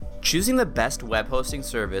Choosing the best web hosting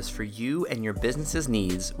service for you and your business's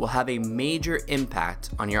needs will have a major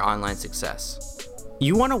impact on your online success.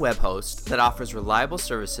 You want a web host that offers reliable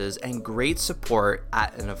services and great support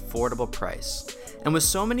at an affordable price. And with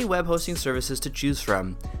so many web hosting services to choose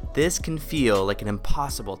from, this can feel like an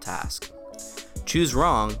impossible task. Choose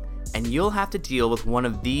wrong, and you'll have to deal with one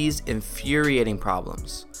of these infuriating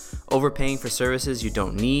problems: overpaying for services you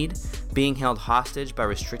don't need, being held hostage by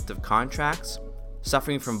restrictive contracts,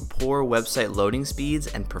 suffering from poor website loading speeds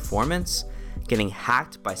and performance, getting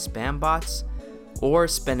hacked by spam bots, or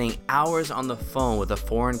spending hours on the phone with a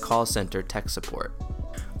foreign call center tech support.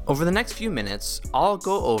 Over the next few minutes, I'll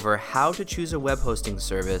go over how to choose a web hosting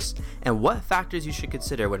service and what factors you should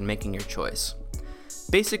consider when making your choice.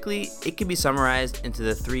 Basically, it can be summarized into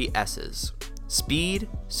the 3 S's: speed,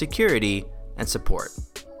 security, and support.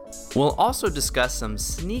 We'll also discuss some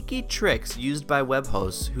sneaky tricks used by web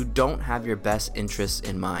hosts who don't have your best interests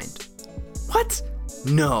in mind. What?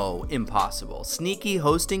 No, impossible. Sneaky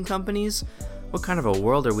hosting companies? What kind of a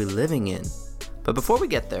world are we living in? But before we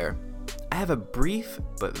get there, I have a brief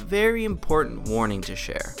but very important warning to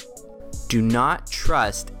share. Do not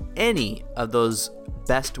trust any of those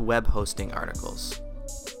best web hosting articles.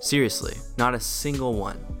 Seriously, not a single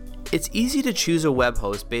one. It's easy to choose a web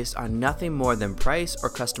host based on nothing more than price or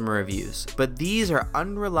customer reviews, but these are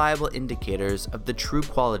unreliable indicators of the true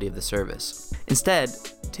quality of the service. Instead,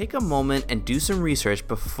 take a moment and do some research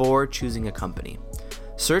before choosing a company.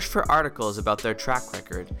 Search for articles about their track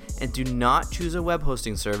record, and do not choose a web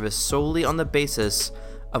hosting service solely on the basis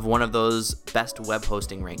of one of those best web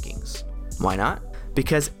hosting rankings. Why not?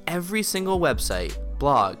 Because every single website,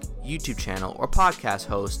 blog, YouTube channel, or podcast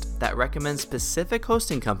host that recommends specific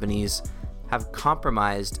hosting companies have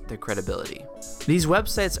compromised their credibility. These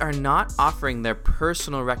websites are not offering their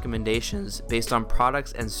personal recommendations based on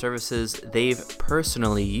products and services they've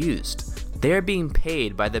personally used. They are being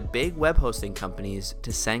paid by the big web hosting companies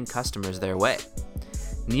to send customers their way.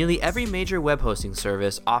 Nearly every major web hosting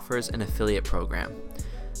service offers an affiliate program.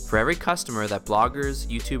 For every customer that bloggers,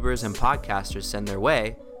 YouTubers, and podcasters send their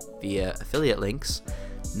way via affiliate links,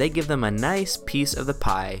 they give them a nice piece of the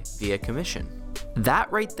pie via commission.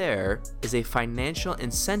 That right there is a financial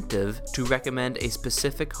incentive to recommend a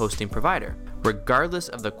specific hosting provider, regardless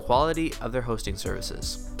of the quality of their hosting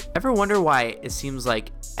services. Ever wonder why it seems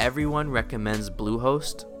like everyone recommends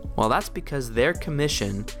Bluehost? Well, that's because their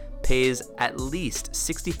commission pays at least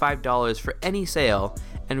 $65 for any sale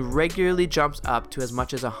and regularly jumps up to as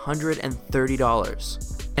much as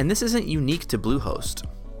 $130. And this isn't unique to Bluehost.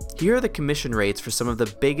 Here are the commission rates for some of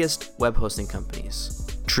the biggest web hosting companies.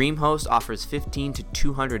 DreamHost offers $15 to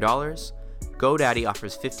 $200, GoDaddy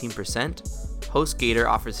offers 15%, HostGator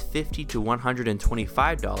offers $50 to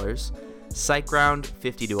 $125, SiteGround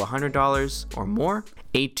 $50 to $100 or more,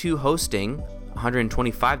 A2 Hosting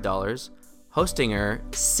 $125, Hostinger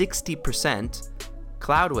 60%,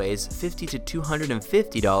 Cloudways $50 to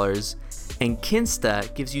 $250, and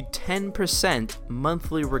Kinsta gives you 10%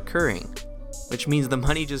 monthly recurring, which means the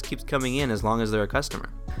money just keeps coming in as long as they're a customer.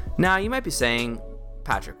 Now, you might be saying,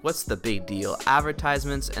 Patrick, what's the big deal?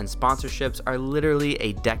 Advertisements and sponsorships are literally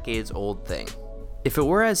a decades-old thing. If it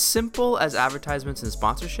were as simple as advertisements and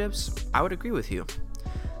sponsorships, I would agree with you.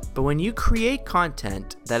 But when you create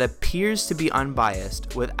content that appears to be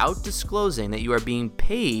unbiased without disclosing that you are being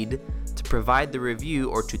paid to provide the review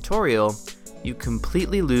or tutorial, you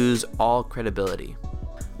completely lose all credibility.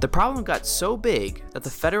 The problem got so big that the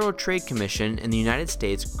Federal Trade Commission in the United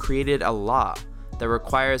States created a law that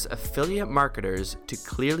requires affiliate marketers to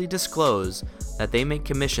clearly disclose that they make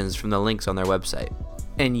commissions from the links on their website.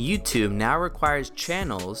 And YouTube now requires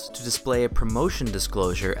channels to display a promotion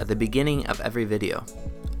disclosure at the beginning of every video.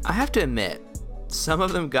 I have to admit, some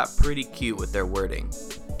of them got pretty cute with their wording.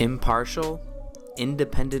 Impartial?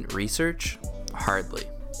 Independent research? Hardly.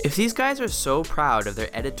 If these guys are so proud of their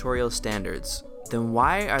editorial standards, then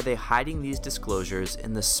why are they hiding these disclosures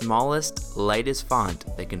in the smallest, lightest font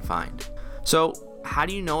they can find? So, how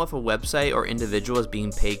do you know if a website or individual is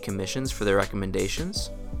being paid commissions for their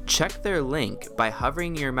recommendations? Check their link by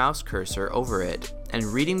hovering your mouse cursor over it and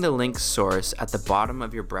reading the link source at the bottom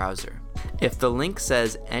of your browser. If the link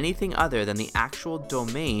says anything other than the actual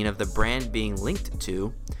domain of the brand being linked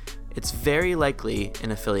to, it's very likely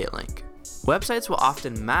an affiliate link. Websites will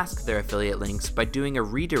often mask their affiliate links by doing a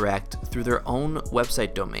redirect through their own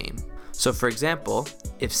website domain. So for example,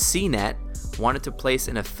 if CNET wanted to place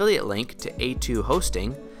an affiliate link to A2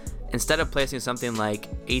 Hosting, instead of placing something like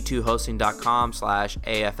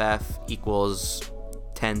a2hosting.com/AFF equals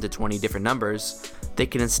 10 to 20 different numbers, they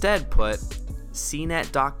can instead put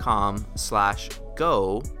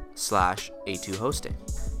cnet.com/go/A2Hosting.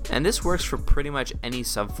 And this works for pretty much any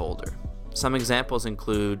subfolder. Some examples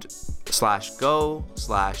include /go,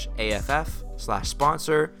 /aff,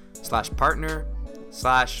 /sponsor, /partner,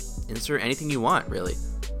 insert anything you want, really.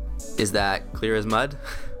 Is that clear as mud?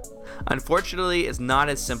 Unfortunately, it's not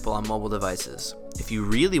as simple on mobile devices. If you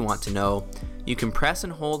really want to know, you can press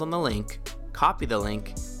and hold on the link, copy the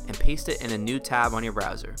link, and paste it in a new tab on your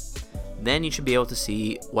browser. Then you should be able to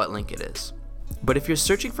see what link it is. But if you're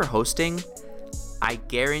searching for hosting, I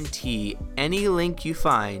guarantee any link you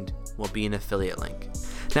find will be an affiliate link.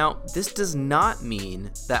 Now, this does not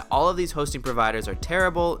mean that all of these hosting providers are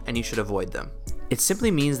terrible and you should avoid them. It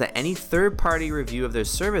simply means that any third-party review of their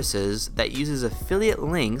services that uses affiliate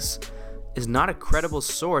links is not a credible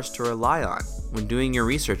source to rely on when doing your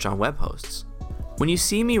research on web hosts. When you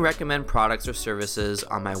see me recommend products or services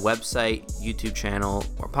on my website, YouTube channel,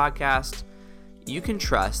 or podcast, you can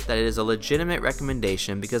trust that it is a legitimate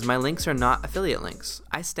recommendation because my links are not affiliate links.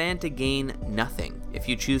 I stand to gain nothing if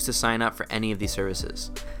you choose to sign up for any of these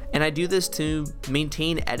services. And I do this to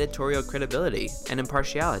maintain editorial credibility and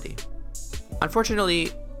impartiality.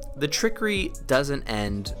 Unfortunately, the trickery doesn't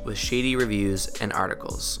end with shady reviews and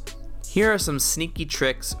articles. Here are some sneaky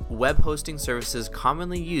tricks web hosting services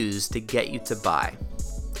commonly use to get you to buy.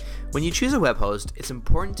 When you choose a web host, it's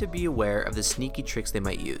important to be aware of the sneaky tricks they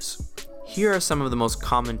might use. Here are some of the most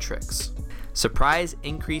common tricks. Surprise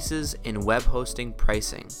increases in web hosting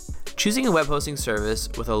pricing. Choosing a web hosting service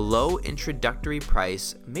with a low introductory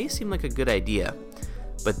price may seem like a good idea,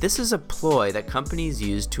 but this is a ploy that companies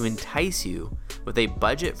use to entice you with a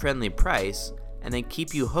budget-friendly price and then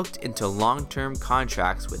keep you hooked into long-term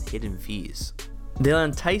contracts with hidden fees. They'll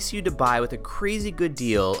entice you to buy with a crazy good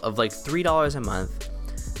deal of like $3 a month,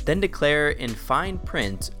 then declare in fine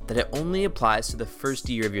print that it only applies to the first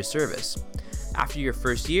year of your service. After your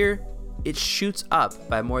first year, it shoots up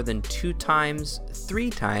by more than 2 times, 3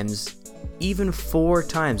 times, even 4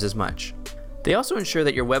 times as much. They also ensure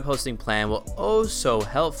that your web hosting plan will oh so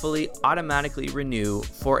helpfully automatically renew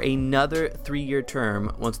for another 3-year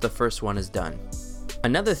term once the first one is done.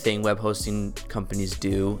 Another thing web hosting companies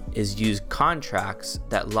do is use contracts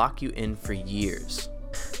that lock you in for years.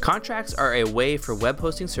 Contracts are a way for web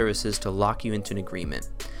hosting services to lock you into an agreement.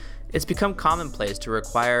 It's become commonplace to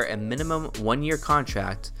require a minimum 1-year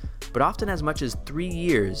contract, but often as much as 3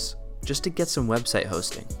 years just to get some website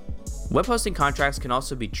hosting. Web hosting contracts can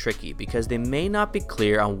also be tricky because they may not be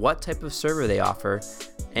clear on what type of server they offer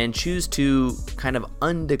and choose to kind of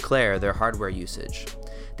undeclare their hardware usage.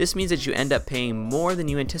 This means that you end up paying more than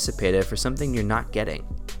you anticipated for something you're not getting.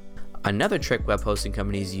 Another trick web hosting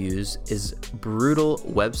companies use is brutal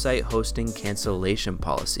website hosting cancellation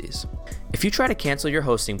policies. If you try to cancel your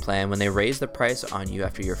hosting plan when they raise the price on you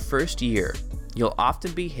after your first year, you'll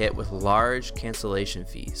often be hit with large cancellation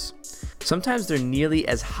fees. Sometimes they're nearly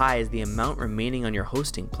as high as the amount remaining on your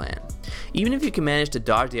hosting plan. Even if you can manage to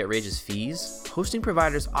dodge the outrageous fees, hosting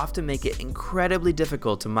providers often make it incredibly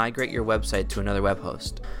difficult to migrate your website to another web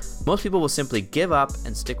host. Most people will simply give up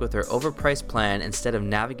and stick with their overpriced plan instead of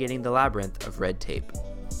navigating the labyrinth of red tape.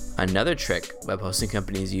 Another trick web hosting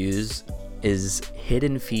companies use is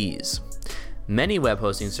hidden fees. Many web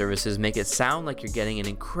hosting services make it sound like you're getting an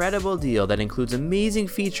incredible deal that includes amazing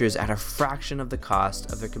features at a fraction of the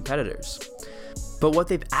cost of their competitors. But what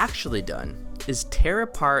they've actually done is tear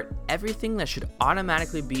apart everything that should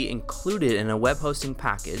automatically be included in a web hosting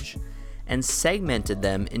package and segmented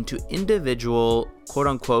them into individual,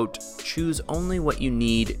 quote-unquote, choose only what you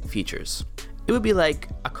need features. It would be like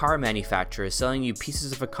a car manufacturer selling you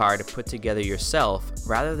pieces of a car to put together yourself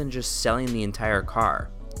rather than just selling the entire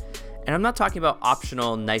car. And I'm not talking about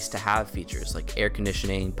optional nice-to-have features like air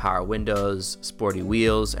conditioning, power windows, sporty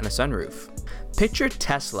wheels, and a sunroof. Picture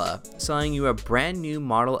Tesla selling you a brand new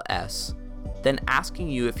Model S, then asking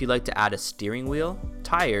you if you'd like to add a steering wheel,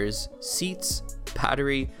 tires, seats,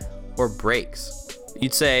 battery, or brakes.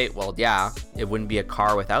 You'd say, well, yeah, it wouldn't be a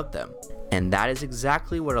car without them. And that is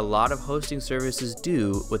exactly what a lot of hosting services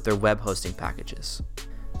do with their web hosting packages.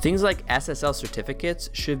 Things like SSL certificates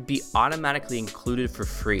should be automatically included for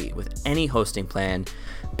free with any hosting plan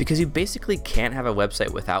because you basically can't have a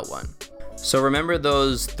website without one. So remember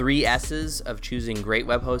those 3 S's of choosing great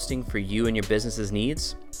web hosting for you and your business's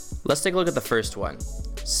needs? Let's take a look at the first one,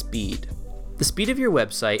 speed. The speed of your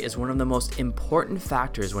website is one of the most important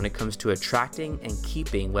factors when it comes to attracting and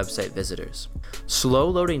keeping website visitors. Slow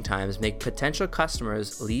loading times make potential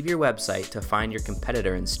customers leave your website to find your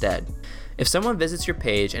competitor instead. If someone visits your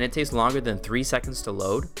page and it takes longer than 3 seconds to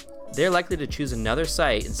load, they're likely to choose another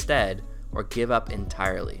site instead or give up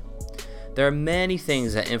entirely. There are many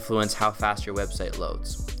things that influence how fast your website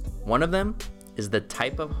loads. One of them is the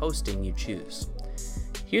type of hosting you choose.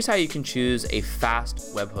 here's how you can choose a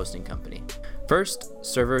fast web hosting company. First,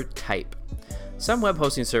 server type. Some web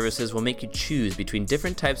hosting services will make you choose between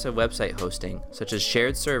different types of website hosting, such as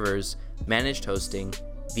shared servers, managed hosting,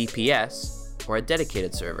 VPS, or a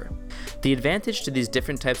dedicated server. The advantage to these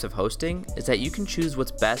different types of hosting is that you can choose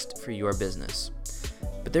what's best for your business.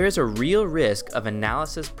 But there is a real risk of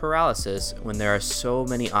analysis paralysis when there are so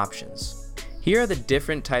many options. Here are the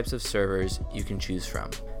different types of servers you can choose from.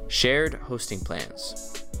 Shared hosting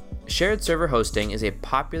plans. Shared server hosting is a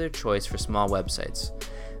popular choice for small websites.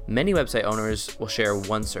 Many website owners will share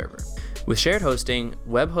one server. With shared hosting,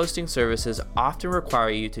 web hosting services often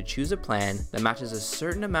require you to choose a plan that matches a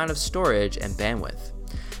certain amount of storage and bandwidth.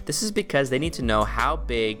 This is because they need to know how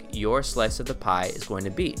big your slice of the pie is going to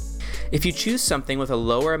be. If you choose something with a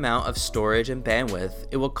lower amount of storage and bandwidth,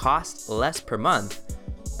 it will cost less per month,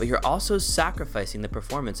 but you're also sacrificing the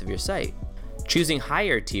performance of your site. Choosing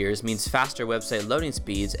higher tiers means faster website loading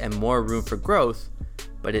speeds and more room for growth,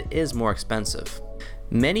 but it is more expensive.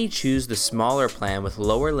 Many choose the smaller plan with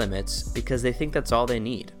lower limits because they think that's all they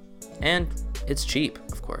need. And it's cheap,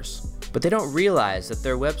 of course. But they don't realize that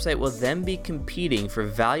their website will then be competing for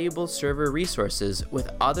valuable server resources with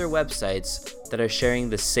other websites that are sharing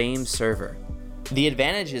the same server. The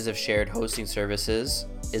advantages of shared hosting services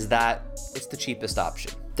is that it's the cheapest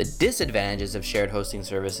option. The disadvantages of shared hosting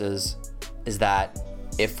services is that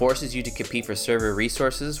it forces you to compete for server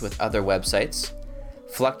resources with other websites,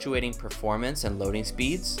 fluctuating performance and loading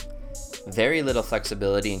speeds, very little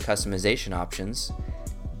flexibility and customization options,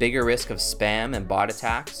 bigger risk of spam and bot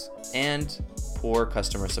attacks, and poor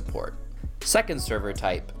customer support. Second server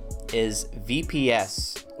type is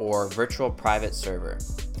VPS, or Virtual Private Server.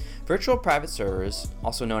 Virtual Private Servers,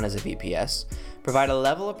 also known as a VPS, provide a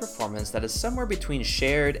level of performance that is somewhere between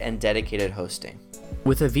shared and dedicated hosting.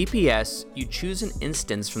 With a VPS, you choose an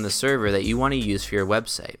instance from the server that you want to use for your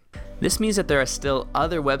website. This means that there are still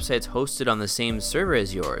other websites hosted on the same server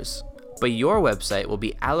as yours, but your website will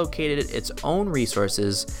be allocated its own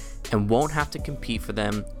resources and won't have to compete for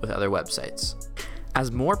them with other websites.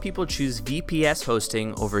 As more people choose VPS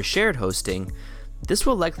hosting over shared hosting, this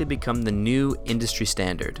will likely become the new industry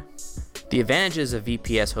standard. The advantages of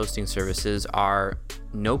VPS hosting services are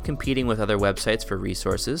no competing with other websites for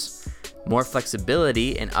resources, more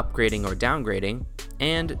flexibility in upgrading or downgrading,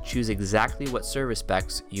 and choose exactly what server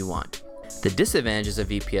specs you want. The disadvantages of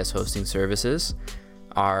VPS hosting services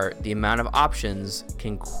are the amount of options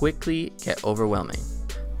can quickly get overwhelming.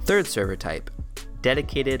 Third server type,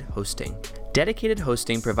 dedicated hosting. Dedicated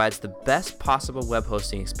hosting provides the best possible web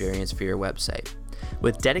hosting experience for your website.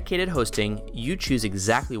 With dedicated hosting, you choose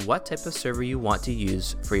exactly what type of server you want to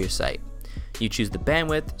use for your site. You choose the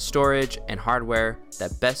bandwidth, storage, and hardware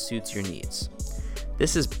that best suits your needs.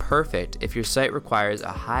 This is perfect if your site requires a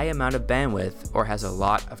high amount of bandwidth or has a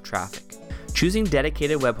lot of traffic. Choosing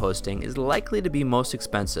dedicated web hosting is likely to be most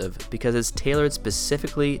expensive because it's tailored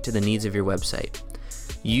specifically to the needs of your website.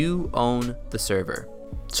 You own the server,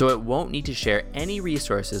 so it won't need to share any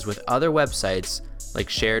resources with other websites like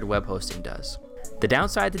shared web hosting does. The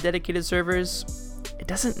downside to dedicated servers, it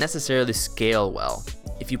doesn't necessarily scale well.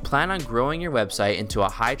 If you plan on growing your website into a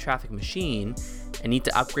high traffic machine and need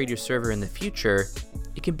to upgrade your server in the future,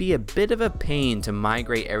 it can be a bit of a pain to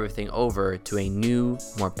migrate everything over to a new,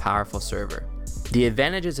 more powerful server. The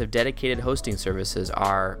advantages of dedicated hosting services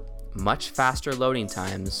are much faster loading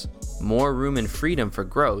times, more room and freedom for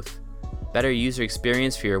growth, better user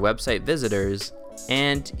experience for your website visitors,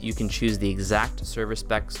 and you can choose the exact server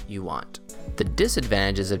specs you want. The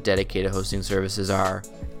disadvantages of dedicated hosting services are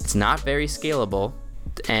it's not very scalable,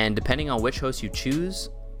 and depending on which host you choose,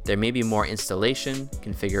 there may be more installation,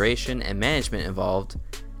 configuration, and management involved,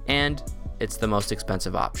 and it's the most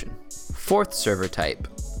expensive option. Fourth server type,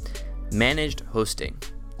 managed hosting.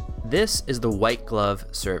 This is the white glove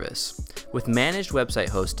service. With managed website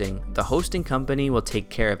hosting, the hosting company will take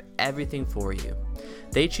care of everything for you.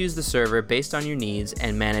 They choose the server based on your needs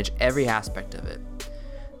and manage every aspect of it.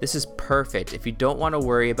 This is perfect if you don't want to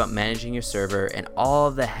worry about managing your server and all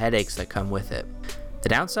of the headaches that come with it. The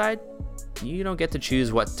downside? You don't get to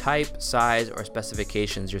choose what type, size, or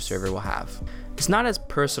specifications your server will have. It's not as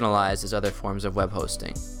personalized as other forms of web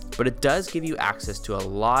hosting, but it does give you access to a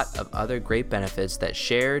lot of other great benefits that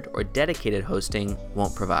shared or dedicated hosting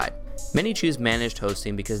won't provide. Many choose managed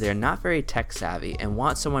hosting because they are not very tech savvy and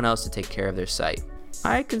want someone else to take care of their site.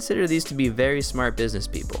 I consider these to be very smart business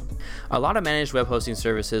people. A lot of managed web hosting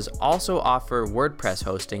services also offer WordPress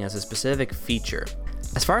hosting as a specific feature.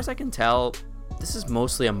 As far as I can tell, this is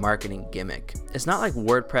mostly a marketing gimmick. It's not like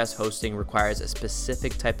WordPress hosting requires a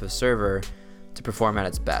specific type of server to perform at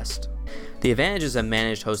its best. The advantages of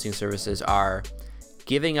managed hosting services are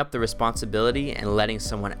giving up the responsibility and letting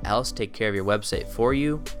someone else take care of your website for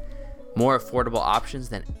you, more affordable options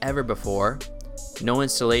than ever before, no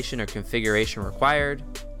installation or configuration required,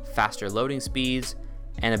 faster loading speeds,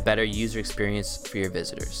 and a better user experience for your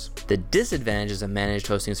visitors. The disadvantages of managed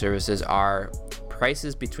hosting services are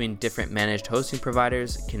prices between different managed hosting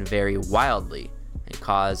providers can vary wildly and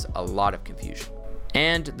cause a lot of confusion.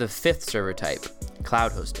 And the fifth server type,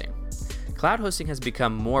 cloud hosting. Cloud hosting has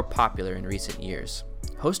become more popular in recent years.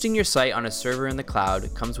 Hosting your site on a server in the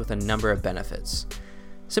cloud comes with a number of benefits.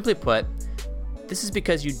 Simply put, this is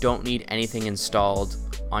because you don't need anything installed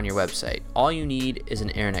on your website. All you need is an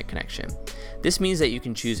internet connection. This means that you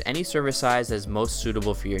can choose any server size that is most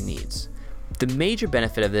suitable for your needs. The major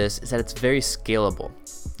benefit of this is that it's very scalable.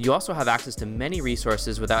 You also have access to many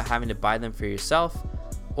resources without having to buy them for yourself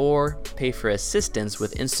or pay for assistance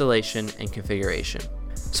with installation and configuration.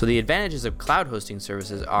 So the advantages of cloud hosting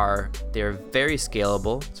services are they're very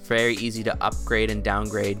scalable. It's very easy to upgrade and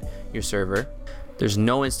downgrade your server. There's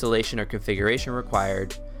no installation or configuration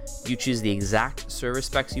required. You choose the exact server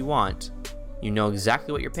specs you want. You know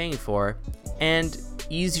exactly what you're paying for, and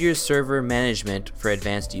easier server management for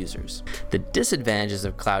advanced users. The disadvantages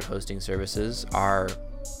of cloud hosting services are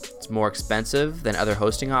it's more expensive than other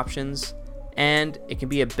hosting options, and it can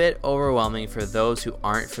be a bit overwhelming for those who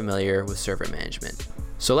aren't familiar with server management.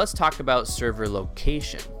 So let's talk about server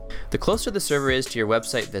location. The closer the server is to your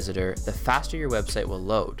website visitor, the faster your website will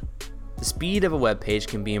load. The speed of a web page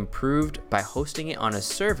can be improved by hosting it on a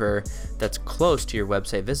server that's close to your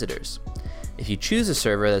website visitors. If you choose a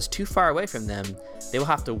server that's too far away from them, they will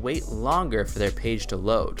have to wait longer for their page to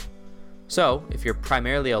load. So, if you're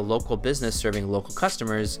primarily a local business serving local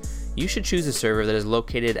customers, you should choose a server that is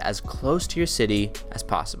located as close to your city as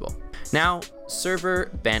possible. Now,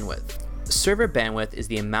 server bandwidth. Server bandwidth is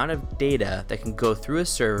the amount of data that can go through a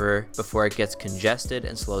server before it gets congested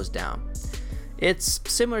and slows down. It's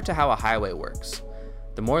similar to how a highway works.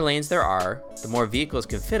 The more lanes there are, the more vehicles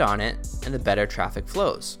can fit on it, and the better traffic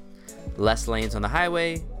flows. Less lanes on the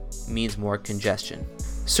highway means more congestion.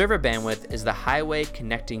 Server bandwidth is the highway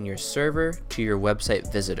connecting your server to your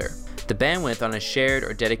website visitor. The bandwidth on a shared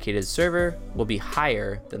or dedicated server will be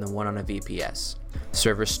higher than the one on a VPS.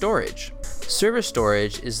 Server storage. Server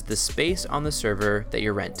storage is the space on the server that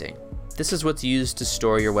you're renting. This is what's used to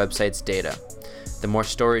store your website's data. The more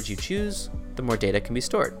storage you choose, the more data can be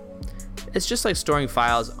stored. It's just like storing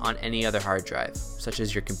files on any other hard drive, such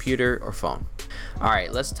as your computer or phone. All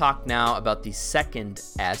right, let's talk now about the second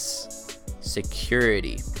S,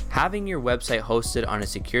 security. Having your website hosted on a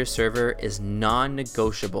secure server is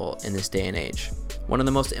non-negotiable in this day and age. One of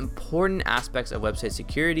the most important aspects of website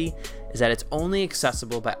security is that it's only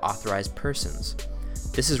accessible by authorized persons.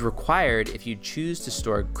 This is required if you choose to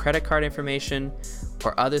store credit card information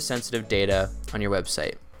or other sensitive data on your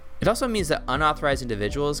website. It also means that unauthorized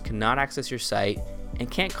individuals cannot access your site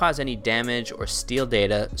and can't cause any damage or steal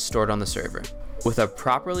data stored on the server. With a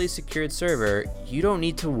properly secured server, you don't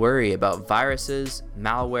need to worry about viruses,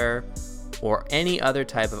 malware, or any other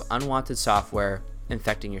type of unwanted software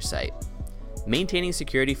infecting your site. Maintaining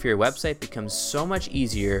security for your website becomes so much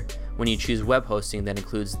easier when you choose web hosting that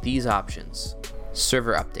includes these options.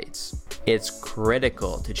 Server updates. It's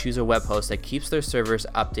critical to choose a web host that keeps their servers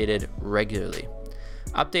updated regularly.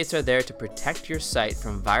 Updates are there to protect your site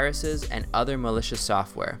from viruses and other malicious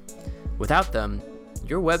software. Without them,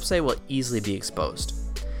 your website will easily be exposed.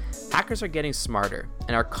 Hackers are getting smarter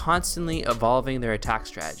and are constantly evolving their attack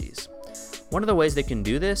strategies. One of the ways they can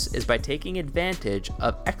do this is by taking advantage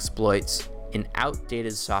of exploits in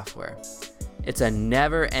outdated software. It's a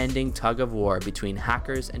never-ending tug of war between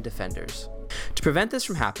hackers and defenders. To prevent this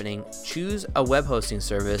from happening, choose a web hosting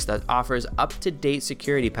service that offers up-to-date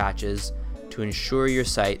security patches to ensure your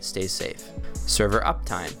site stays safe. Server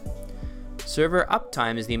uptime. Server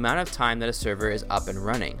uptime is the amount of time that a server is up and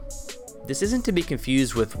running. This isn't to be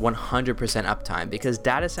confused with 100% uptime because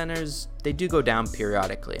data centers, they do go down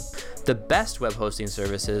periodically. The best web hosting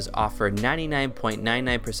services offer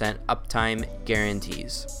 99.99% uptime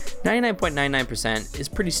guarantees. 99.99% is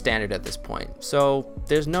pretty standard at this point, so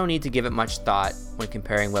there's no need to give it much thought when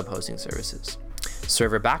comparing web hosting services.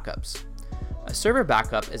 Server backups. A server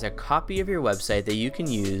backup is a copy of your website that you can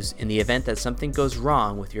use in the event that something goes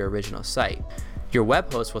wrong with your original site. Your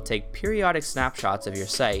web host will take periodic snapshots of your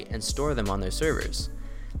site and store them on their servers.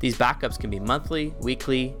 These backups can be monthly,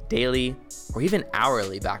 weekly, daily, or even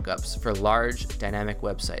hourly backups for large dynamic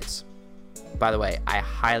websites. By the way, I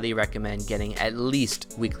highly recommend getting at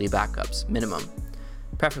least weekly backups, minimum,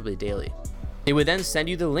 preferably daily. It would then send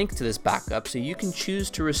you the link to this backup so you can choose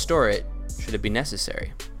to restore it should it be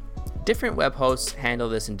necessary. Different web hosts handle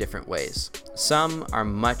this in different ways. Some are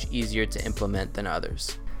much easier to implement than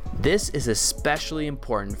others. This is especially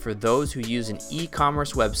important for those who use an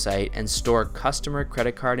e-commerce website and store customer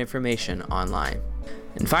credit card information online.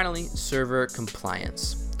 And finally, server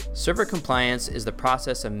compliance. Server compliance is the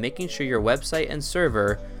process of making sure your website and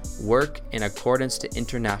server work in accordance to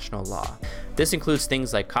international law. This includes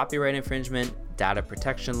things like copyright infringement, data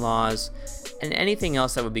protection laws, and anything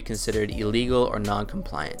else that would be considered illegal or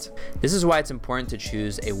non-compliant. This is why it's important to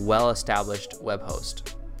choose a well-established web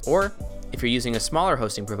host. Or, if you're using a smaller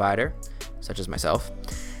hosting provider, such as myself,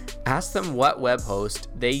 ask them what web host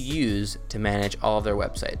they use to manage all of their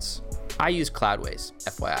websites. I use Cloudways,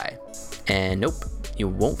 FYI. And nope, you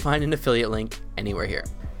won't find an affiliate link anywhere here.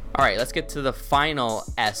 All right, let's get to the final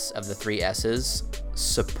S of the 3 S's,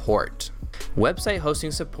 support. Website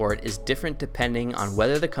hosting support is different depending on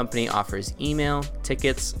whether the company offers email,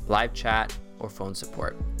 tickets, live chat, or phone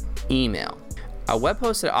support. Email. A web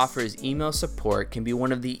host that offers email support can be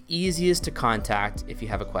one of the easiest to contact if you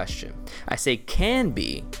have a question. I say can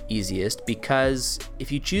be easiest because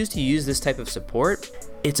if you choose to use this type of support,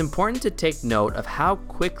 it's important to take note of how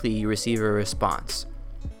quickly you receive a response.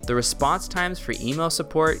 The response times for email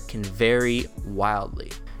support can vary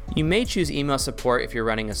wildly. You may choose email support if you're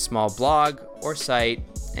running a small blog or site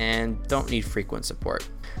and don't need frequent support.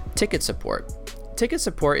 Ticket support. Ticket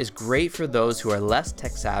support is great for those who are less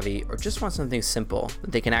tech savvy or just want something simple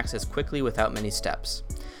that they can access quickly without many steps.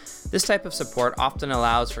 This type of support often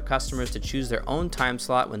allows for customers to choose their own time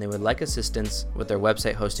slot when they would like assistance with their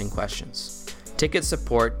website hosting questions. Ticket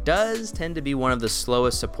support does tend to be one of the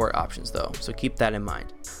slowest support options though, so keep that in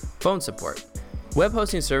mind. Phone support. Web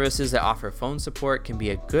hosting services that offer phone support can be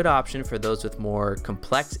a good option for those with more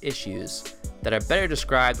complex issues that are better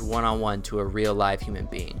described one-on-one to a real live human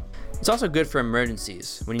being. It's also good for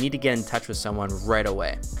emergencies when you need to get in touch with someone right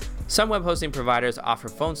away. Some web hosting providers offer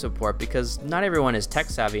phone support because not everyone is tech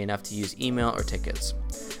savvy enough to use email or tickets.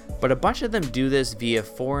 But a bunch of them do this via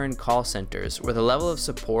foreign call centers where the level of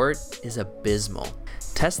support is abysmal.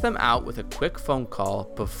 Test them out with a quick phone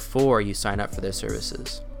call before you sign up for their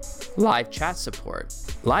services. Live chat support.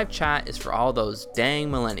 Live chat is for all those dang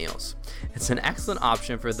millennials. It's an excellent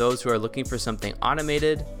option for those who are looking for something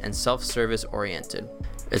automated and self-service oriented.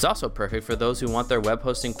 It's also perfect for those who want their web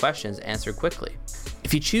hosting questions answered quickly.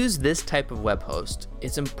 If you choose this type of web host,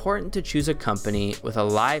 it's important to choose a company with a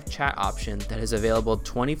live chat option that is available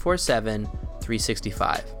 24/7,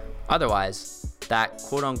 365. Otherwise, that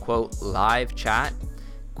quote-unquote live chat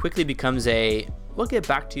quickly becomes a "we'll get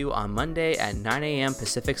back to you on Monday at 9 a.m.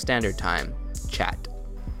 Pacific Standard Time" chat.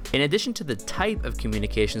 In addition to the type of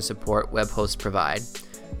communication support web hosts provide,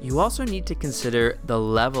 you also need to consider the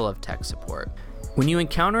level of tech support. When you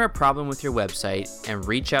encounter a problem with your website and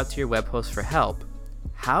reach out to your web host for help,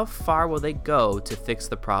 how far will they go to fix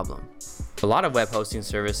the problem? A lot of web hosting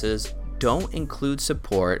services don't include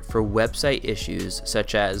support for website issues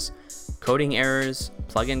such as coding errors,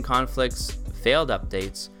 plugin conflicts, failed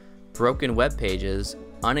updates, broken web pages,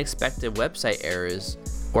 unexpected website errors,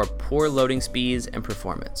 or poor loading speeds and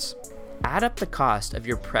performance. Add up the cost of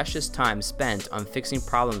your precious time spent on fixing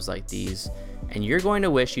problems like these, and you're going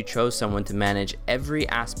to wish you chose someone to manage every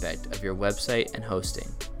aspect of your website and hosting.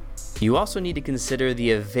 You also need to consider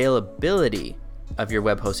the availability of your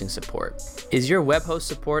web hosting support. Is your web host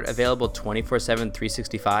support available 24/7,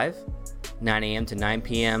 365, 9 a.m. to 9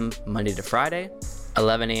 p.m. Monday to Friday,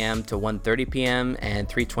 11 a.m. to 1:30 p.m., and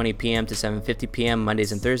 3:20 p.m. to 7:50 p.m.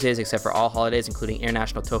 Mondays and Thursdays, except for all holidays, including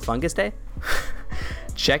International Toe Fungus Day?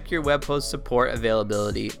 Check your web host support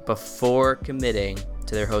availability before committing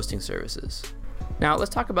to their hosting services. Now,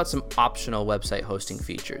 let's talk about some optional website hosting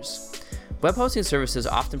features. Web hosting services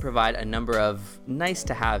often provide a number of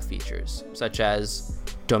nice-to-have features, such as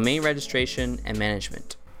domain registration and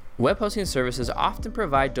management. Web hosting services often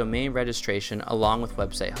provide domain registration along with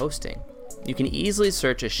website hosting. You can easily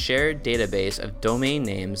search a shared database of domain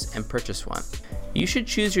names and purchase one. You should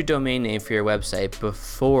choose your domain name for your website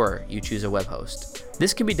before you choose a web host.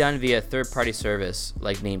 This can be done via a third-party service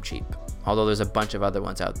like Namecheap, although there's a bunch of other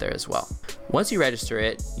ones out there as well. Once you register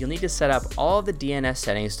it, you'll need to set up all of the DNS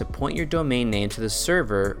settings to point your domain name to the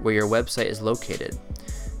server where your website is located.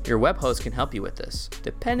 Your web host can help you with this,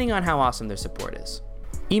 depending on how awesome their support is.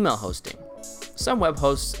 Email hosting. Some web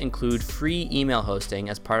hosts include free email hosting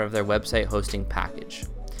as part of their website hosting package.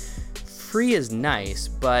 Free is nice,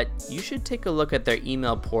 but you should take a look at their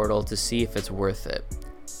email portal to see if it's worth it.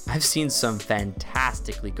 I've seen some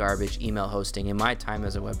fantastically garbage email hosting in my time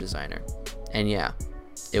as a web designer. And yeah,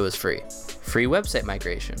 it was free. Free website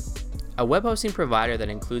migration. A web hosting provider that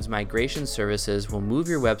includes migration services will move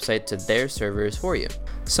your website to their servers for you.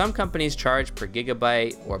 Some companies charge per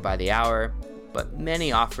gigabyte or by the hour, but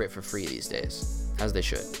many offer it for free these days, as they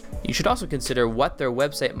should. You should also consider what their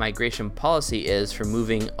website migration policy is for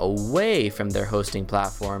moving away from their hosting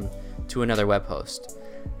platform to another web host,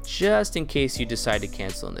 just in case you decide to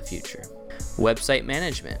cancel in the future. Website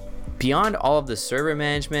management. Beyond all of the server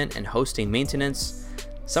management and hosting maintenance,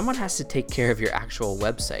 someone has to take care of your actual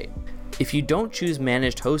website. If you don't choose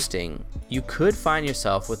managed hosting, you could find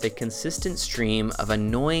yourself with a consistent stream of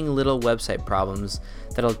annoying little website problems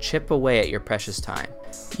that'll chip away at your precious time.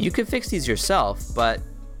 You could fix these yourself, but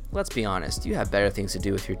let's be honest, you have better things to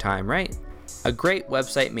do with your time, right? A great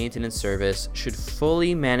website maintenance service should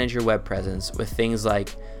fully manage your web presence with things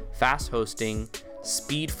like fast hosting,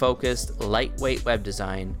 speed-focused, lightweight web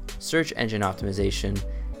design, search engine optimization,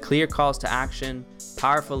 clear calls to action,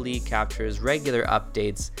 powerful lead captures, regular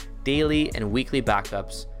updates, daily and weekly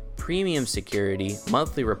backups, premium security,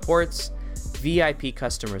 monthly reports, VIP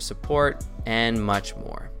customer support, and much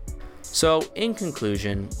more. So, in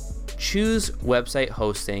conclusion, choose website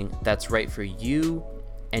hosting that's right for you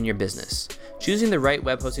and your business. Choosing the right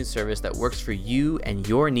web hosting service that works for you and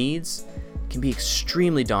your needs can be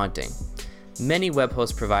extremely daunting. Many web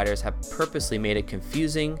host providers have purposely made it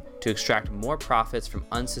confusing to extract more profits from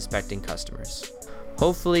unsuspecting customers.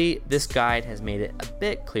 Hopefully, this guide has made it a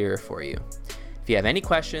bit clearer for you. If you have any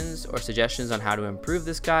questions or suggestions on how to improve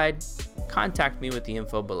this guide, contact me with the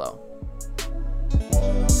info below.